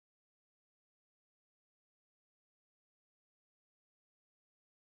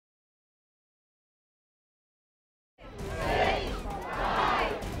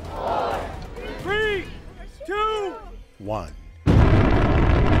one.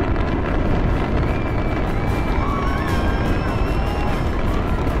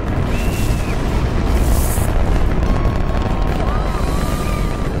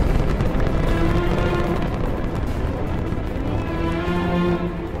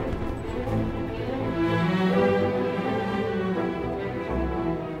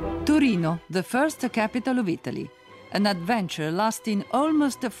 Torino, the first capital of Italy. An adventure lasting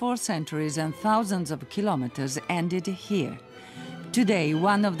almost 4 centuries and thousands of kilometers ended here. Today,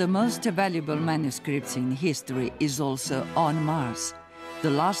 one of the most valuable manuscripts in history is also on Mars,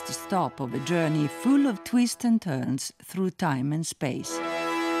 the last stop of a journey full of twists and turns through time and space.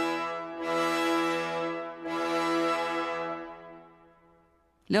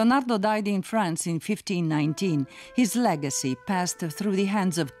 Leonardo died in France in 1519. His legacy passed through the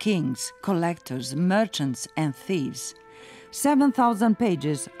hands of kings, collectors, merchants, and thieves. 7,000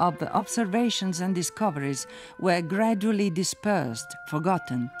 pages of observations and discoveries were gradually dispersed,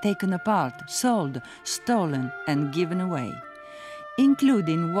 forgotten, taken apart, sold, stolen, and given away,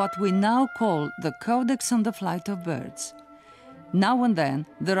 including what we now call the Codex on the Flight of Birds. Now and then,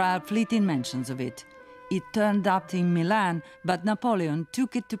 there are fleeting mentions of it. It turned up in Milan, but Napoleon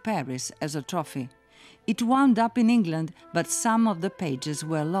took it to Paris as a trophy. It wound up in England, but some of the pages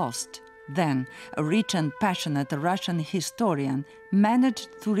were lost. Then, a rich and passionate Russian historian managed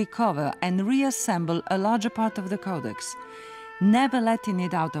to recover and reassemble a larger part of the Codex. Never letting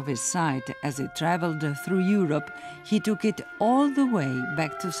it out of his sight as it traveled through Europe, he took it all the way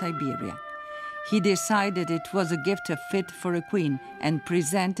back to Siberia. He decided it was a gift fit for a queen and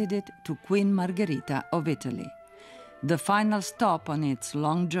presented it to Queen Margherita of Italy. The final stop on its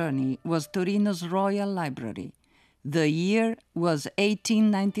long journey was Torino's Royal Library. The year was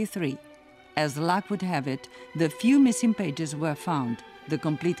 1893. As luck would have it, the few missing pages were found. The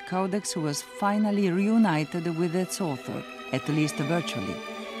complete codex was finally reunited with its author, at least virtually,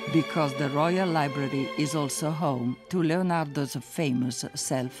 because the Royal Library is also home to Leonardo's famous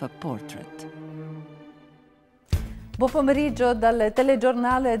self-portrait. Buon pomeriggio dal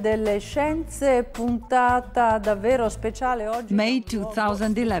telegiornale delle scienze, puntata davvero speciale oggi. May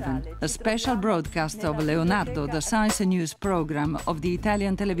 2011, a special broadcast of Leonardo, the science news program of the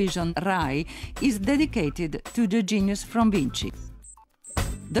Italian television RAI, is dedicated to the genius from Vinci.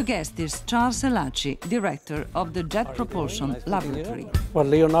 The guest is Charles Elaci, director of the Jet Propulsion Laboratory. Well,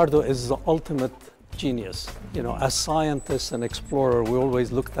 Leonardo is the ultimate genius. You know, as scientist and explorer, we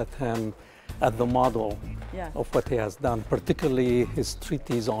always looked at him as the model of what he has done, particularly his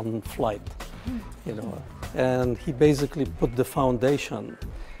treatise on flight. You know, and he basically put the foundation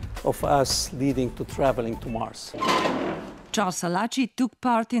of us leading to traveling to Mars. Charles Elaci took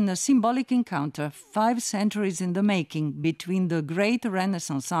part in a symbolic encounter 5 centuries in the making between the great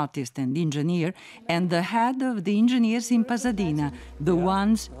Renaissance artist and engineer and the head of the engineers in Pasadena, the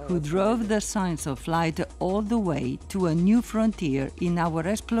ones who drove the science of flight all the way to a new frontier in our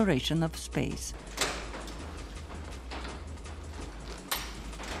exploration of space.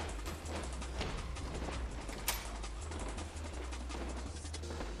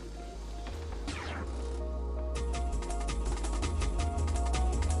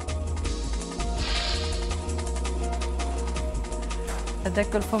 Ed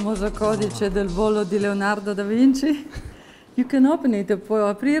ecco il famoso codice del volo di Leonardo da Vinci. You can open it, puoi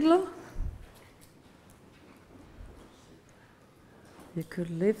aprirlo? You could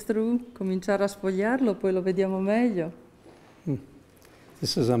live through, cominciare a sfogliarlo, poi lo vediamo meglio.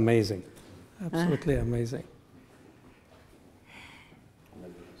 This is amazing, absolutely amazing.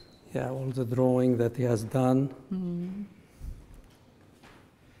 Yeah, all the drawing that he has done.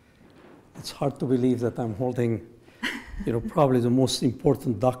 It's hard to believe that I'm holding, you know, probably the most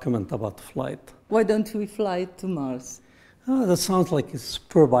important document about flight. Why don't we fly to Mars? That sounds like a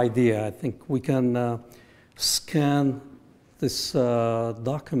superb idea. I think we can scan this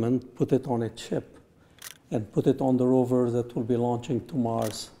document, put it on a chip, and put it on the rover that will be launching to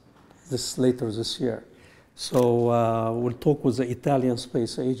Mars later this year. So we'll talk with the Italian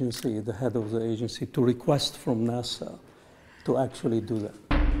Space Agency, the head of the agency, to request from NASA to actually do that.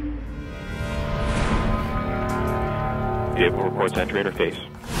 Vehicle reports entry interface.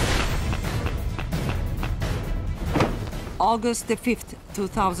 August 5th,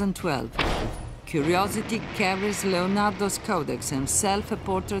 2012. Curiosity carries Leonardo's Codex and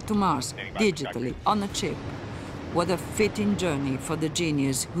self-portrait to Mars, digitally, on a chip. What a fitting journey for the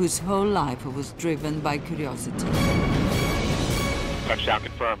genius whose whole life was driven by curiosity. Touchdown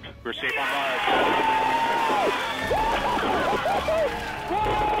confirmed. We're safe on Mars.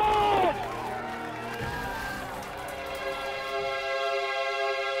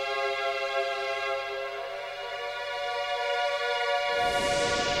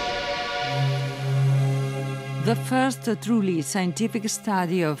 The first truly scientific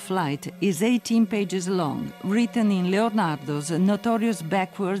study of flight is 18 pages long, written in Leonardo's notorious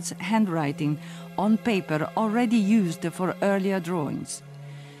backwards handwriting on paper already used for earlier drawings.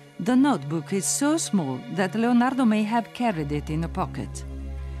 The notebook is so small that Leonardo may have carried it in a pocket.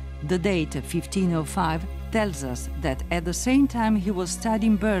 The date 1505 tells us that at the same time he was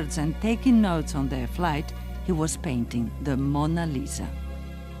studying birds and taking notes on their flight, he was painting the Mona Lisa.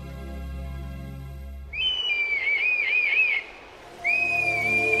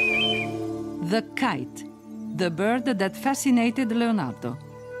 The kite, the bird that fascinated Leonardo.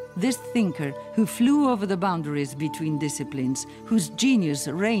 This thinker who flew over the boundaries between disciplines, whose genius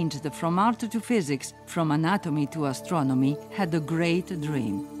ranged from art to physics, from anatomy to astronomy, had a great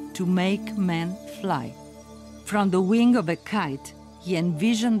dream: to make men fly. From the wing of a kite, he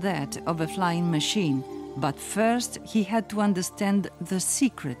envisioned that of a flying machine, but first he had to understand the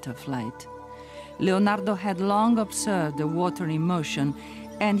secret of flight. Leonardo had long observed the water in motion,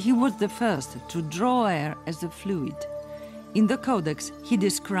 and he was the first to draw air as a fluid. In the Codex, he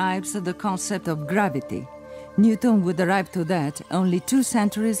describes the concept of gravity. Newton would arrive to that only 2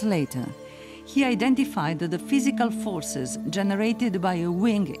 centuries later. He identified the physical forces generated by a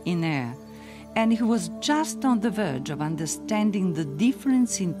wing in air, and he was just on the verge of understanding the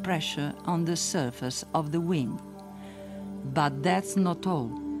difference in pressure on the surface of the wing. But that's not all.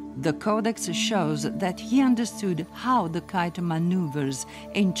 The Codex shows that he understood how the kite maneuvers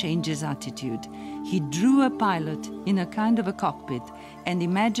and changes attitude. He drew a pilot in a kind of a cockpit and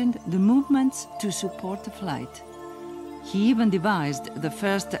imagined the movements to support the flight. He even devised the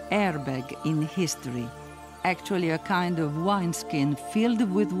first airbag in history, actually a kind of wineskin filled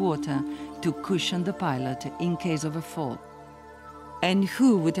with water to cushion the pilot in case of a fall. And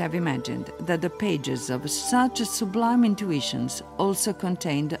who would have imagined that the pages of such sublime intuitions also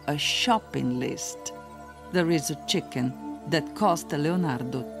contained a shopping list? There is a chicken that cost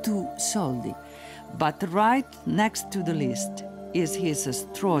Leonardo 2 soldi, but right next to the list is his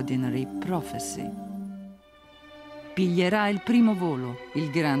extraordinary prophecy. Piglierà il primo volo, il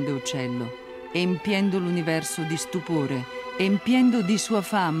grande uccello, empiendo l'universo di stupore, empiendo di sua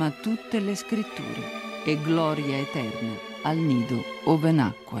fama tutte le scritture, e gloria eterna al nido ove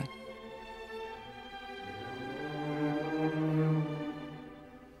nacque.